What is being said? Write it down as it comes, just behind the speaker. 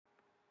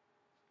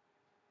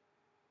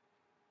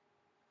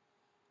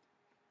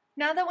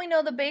Now that we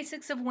know the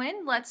basics of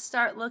wind, let's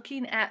start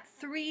looking at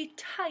three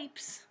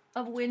types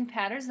of wind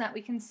patterns that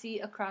we can see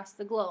across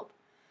the globe.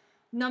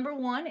 Number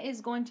one is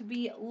going to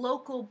be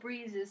local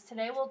breezes.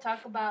 Today we'll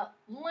talk about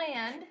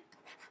land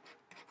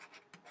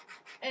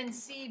and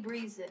sea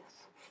breezes.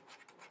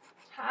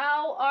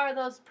 How are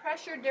those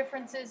pressure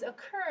differences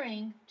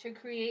occurring to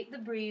create the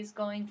breeze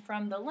going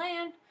from the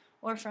land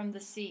or from the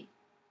sea?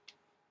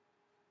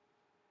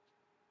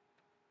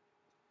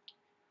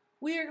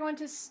 We are going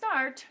to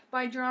start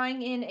by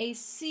drawing in a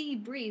sea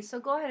breeze.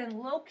 So go ahead and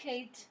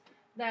locate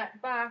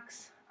that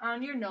box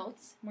on your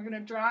notes. We're going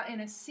to draw in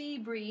a sea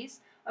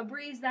breeze, a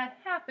breeze that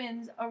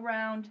happens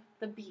around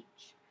the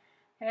beach.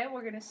 Okay,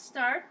 we're going to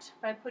start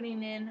by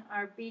putting in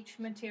our beach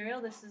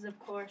material. This is, of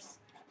course,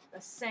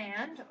 the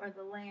sand or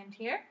the land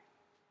here.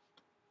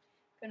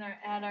 Going to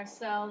add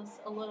ourselves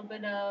a little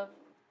bit of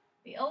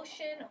the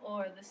ocean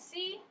or the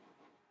sea.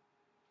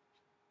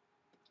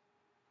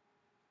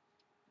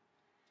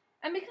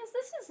 And because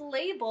this is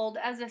labeled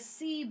as a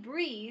sea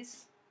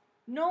breeze,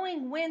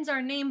 knowing winds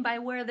are named by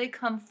where they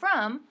come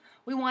from,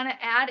 we want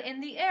to add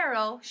in the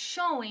arrow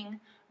showing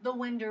the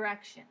wind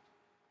direction.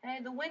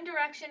 Okay, the wind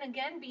direction,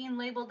 again, being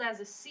labeled as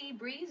a sea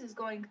breeze, is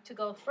going to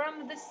go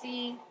from the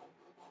sea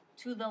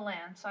to the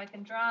land. So I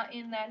can draw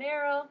in that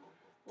arrow,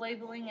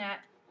 labeling it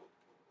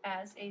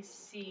as a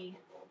sea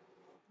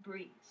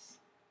breeze.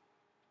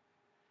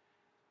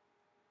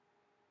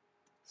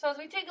 So as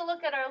we take a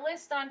look at our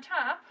list on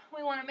top,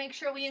 we want to make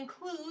sure we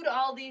include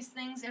all these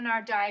things in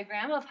our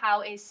diagram of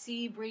how a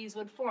sea breeze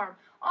would form.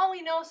 All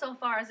we know so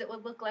far is it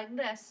would look like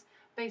this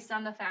based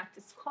on the fact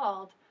it's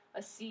called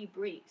a sea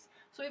breeze.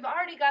 So we've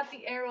already got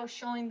the arrow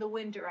showing the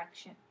wind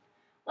direction.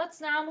 Let's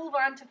now move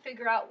on to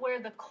figure out where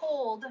the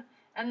cold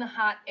and the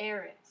hot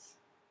air is.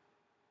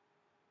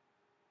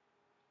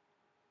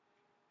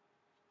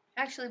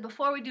 Actually,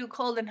 before we do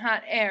cold and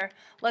hot air,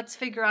 let's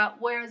figure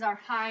out where is our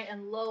high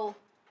and low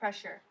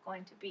pressure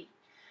going to be.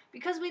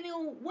 Because we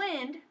knew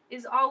wind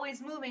is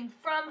always moving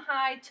from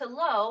high to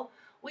low,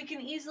 we can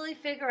easily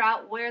figure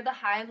out where the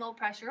high and low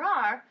pressure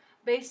are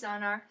based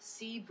on our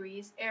sea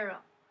breeze arrow.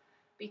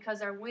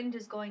 Because our wind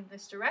is going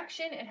this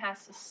direction, it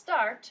has to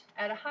start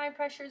at a high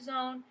pressure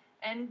zone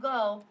and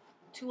go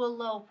to a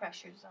low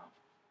pressure zone.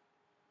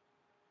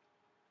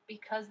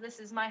 Because this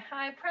is my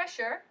high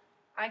pressure,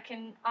 I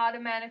can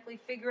automatically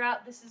figure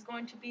out this is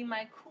going to be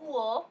my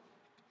cool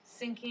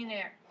sinking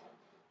air.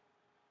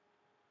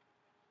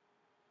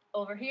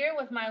 Over here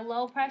with my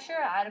low pressure,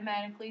 I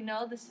automatically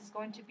know this is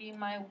going to be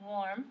my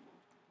warm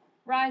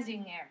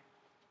rising air.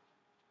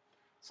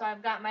 So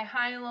I've got my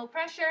high and low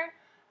pressure,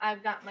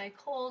 I've got my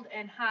cold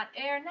and hot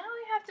air. Now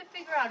I have to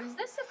figure out, is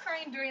this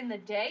occurring during the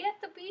day at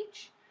the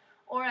beach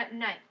or at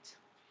night?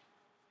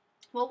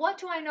 Well, what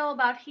do I know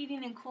about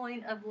heating and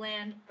cooling of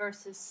land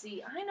versus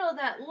sea? I know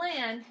that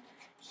land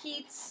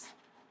heats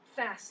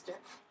faster.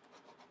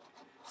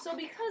 So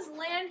because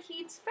land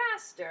heats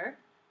faster,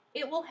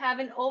 it will have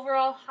an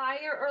overall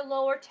higher or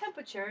lower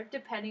temperature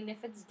depending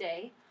if it's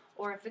day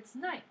or if it's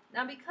night.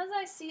 Now because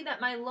I see that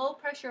my low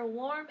pressure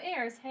warm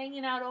air is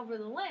hanging out over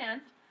the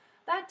land,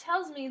 that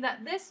tells me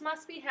that this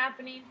must be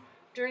happening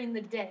during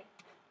the day.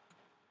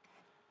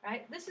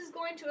 Right? This is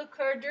going to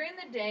occur during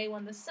the day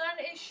when the sun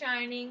is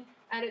shining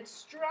at its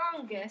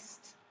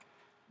strongest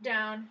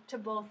down to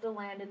both the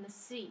land and the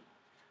sea.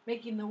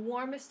 Making the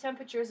warmest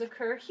temperatures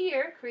occur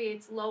here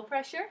creates low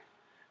pressure.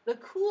 The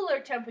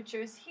cooler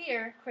temperatures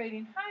here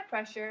creating high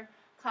pressure,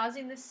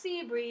 causing the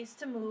sea breeze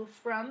to move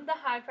from the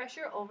high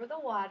pressure over the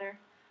water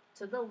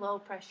to the low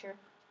pressure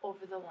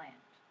over the land.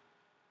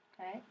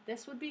 Okay?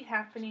 This would be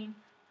happening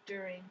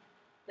during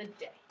the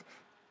day.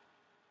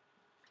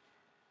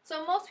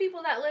 So most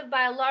people that live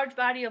by a large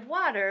body of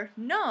water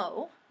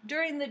know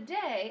during the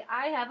day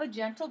I have a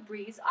gentle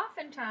breeze,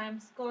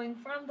 oftentimes going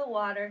from the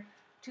water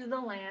to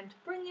the land,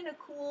 bringing a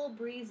cool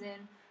breeze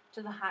in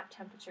to the hot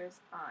temperatures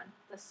on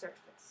the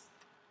surface.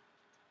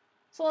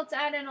 So let's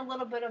add in a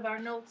little bit of our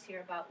notes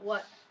here about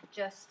what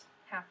just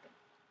happened.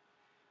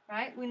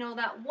 Right? We know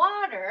that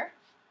water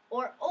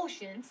or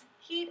oceans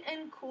heat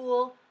and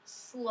cool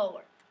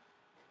slower.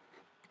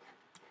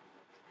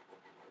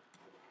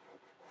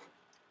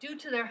 Due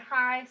to their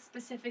high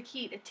specific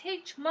heat, it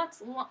takes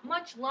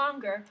much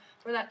longer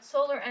for that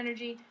solar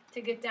energy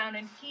to get down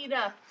and heat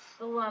up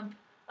the lump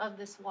of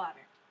this water.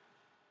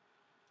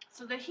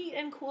 So they heat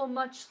and cool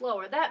much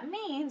slower. That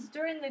means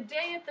during the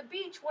day at the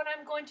beach, what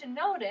I'm going to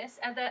notice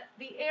is that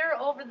the air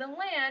over the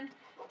land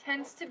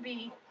tends to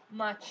be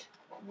much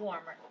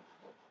warmer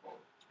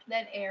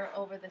than air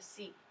over the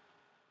sea.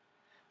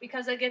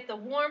 Because I get the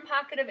warm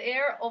pocket of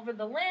air over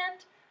the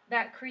land,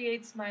 that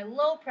creates my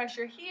low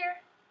pressure here,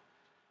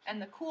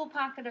 and the cool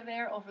pocket of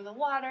air over the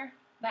water,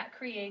 that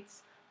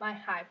creates my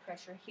high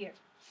pressure here.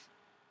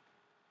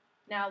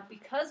 Now,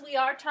 because we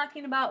are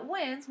talking about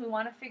winds, we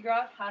want to figure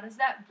out how does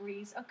that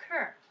breeze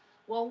occur.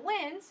 Well,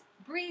 winds,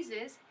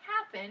 breezes,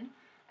 happen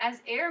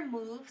as air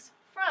moves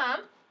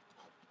from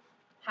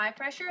high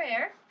pressure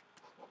air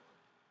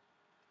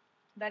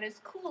that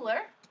is cooler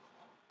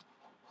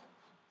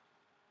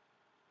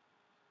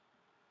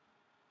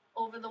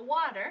over over the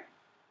water,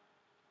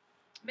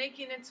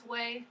 making its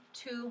way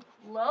to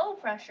low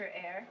pressure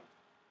air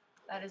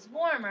that is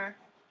warmer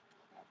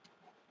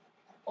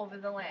over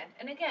the land.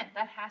 And again,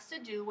 that has to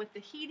do with the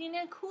heating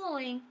and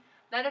cooling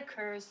that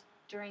occurs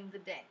during the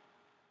day.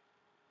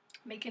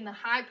 Making the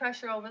high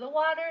pressure over the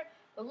water,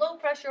 the low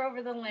pressure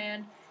over the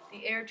land,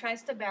 the air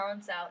tries to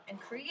balance out and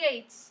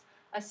creates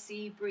a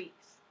sea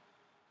breeze.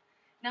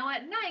 Now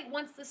at night,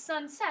 once the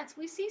sun sets,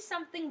 we see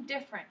something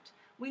different.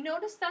 We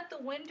notice that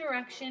the wind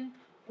direction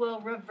will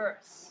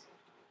reverse.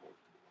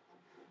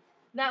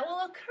 That will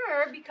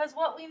occur because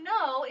what we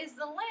know is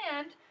the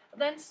land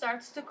then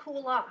starts to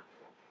cool off.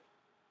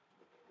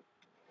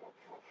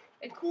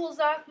 It cools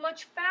off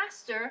much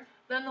faster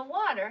than the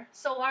water,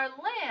 so our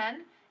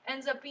land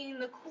ends up being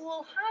the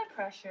cool high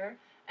pressure,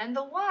 and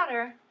the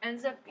water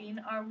ends up being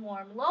our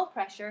warm low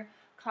pressure,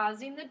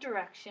 causing the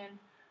direction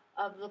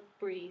of the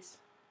breeze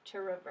to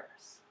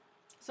reverse.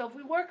 So if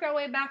we work our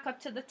way back up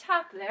to the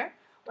top there,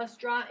 let's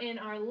draw in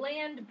our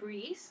land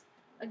breeze.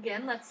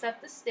 Again, let's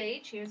set the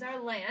stage. Here's our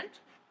land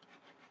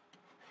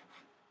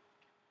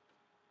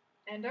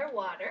and our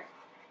water.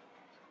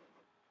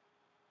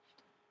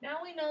 Now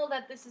we know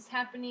that this is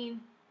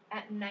happening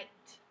at night.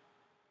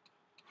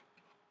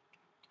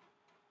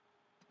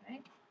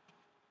 Okay.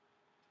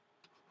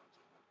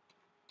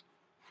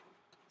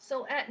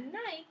 So at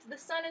night, the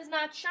sun is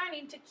not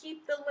shining to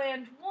keep the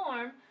land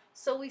warm,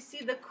 so we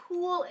see the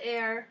cool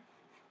air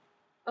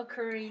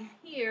occurring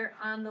here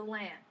on the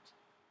land.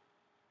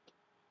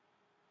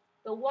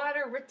 The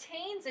water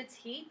retains its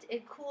heat.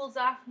 It cools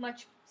off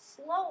much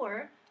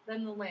slower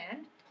than the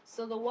land,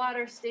 so the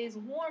water stays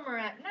warmer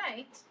at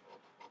night,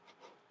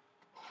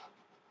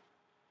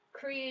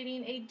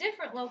 creating a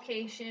different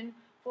location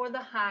for the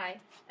high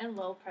and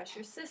low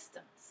pressure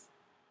systems.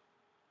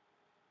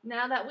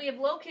 Now that we have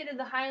located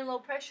the high and low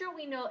pressure,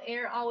 we know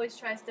air always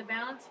tries to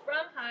balance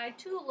from high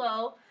to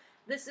low.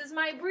 This is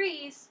my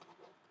breeze.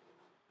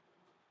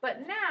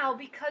 But now,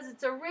 because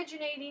it's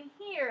originating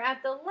here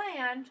at the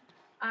land,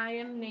 I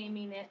am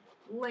naming it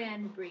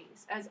land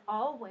breeze, as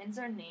all winds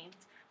are named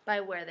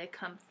by where they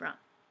come from.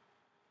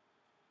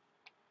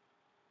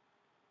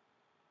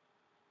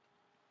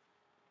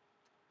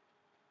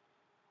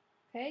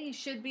 Okay, you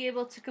should be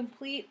able to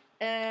complete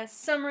a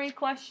summary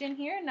question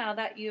here now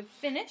that you've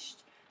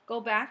finished. Go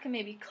back and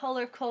maybe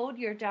color code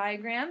your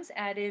diagrams,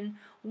 add in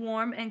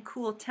warm and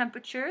cool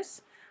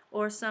temperatures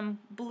or some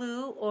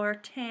blue or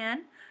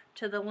tan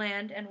to the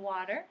land and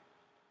water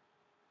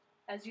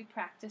as you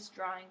practice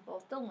drawing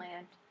both the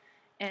land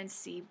and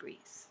sea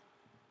breeze.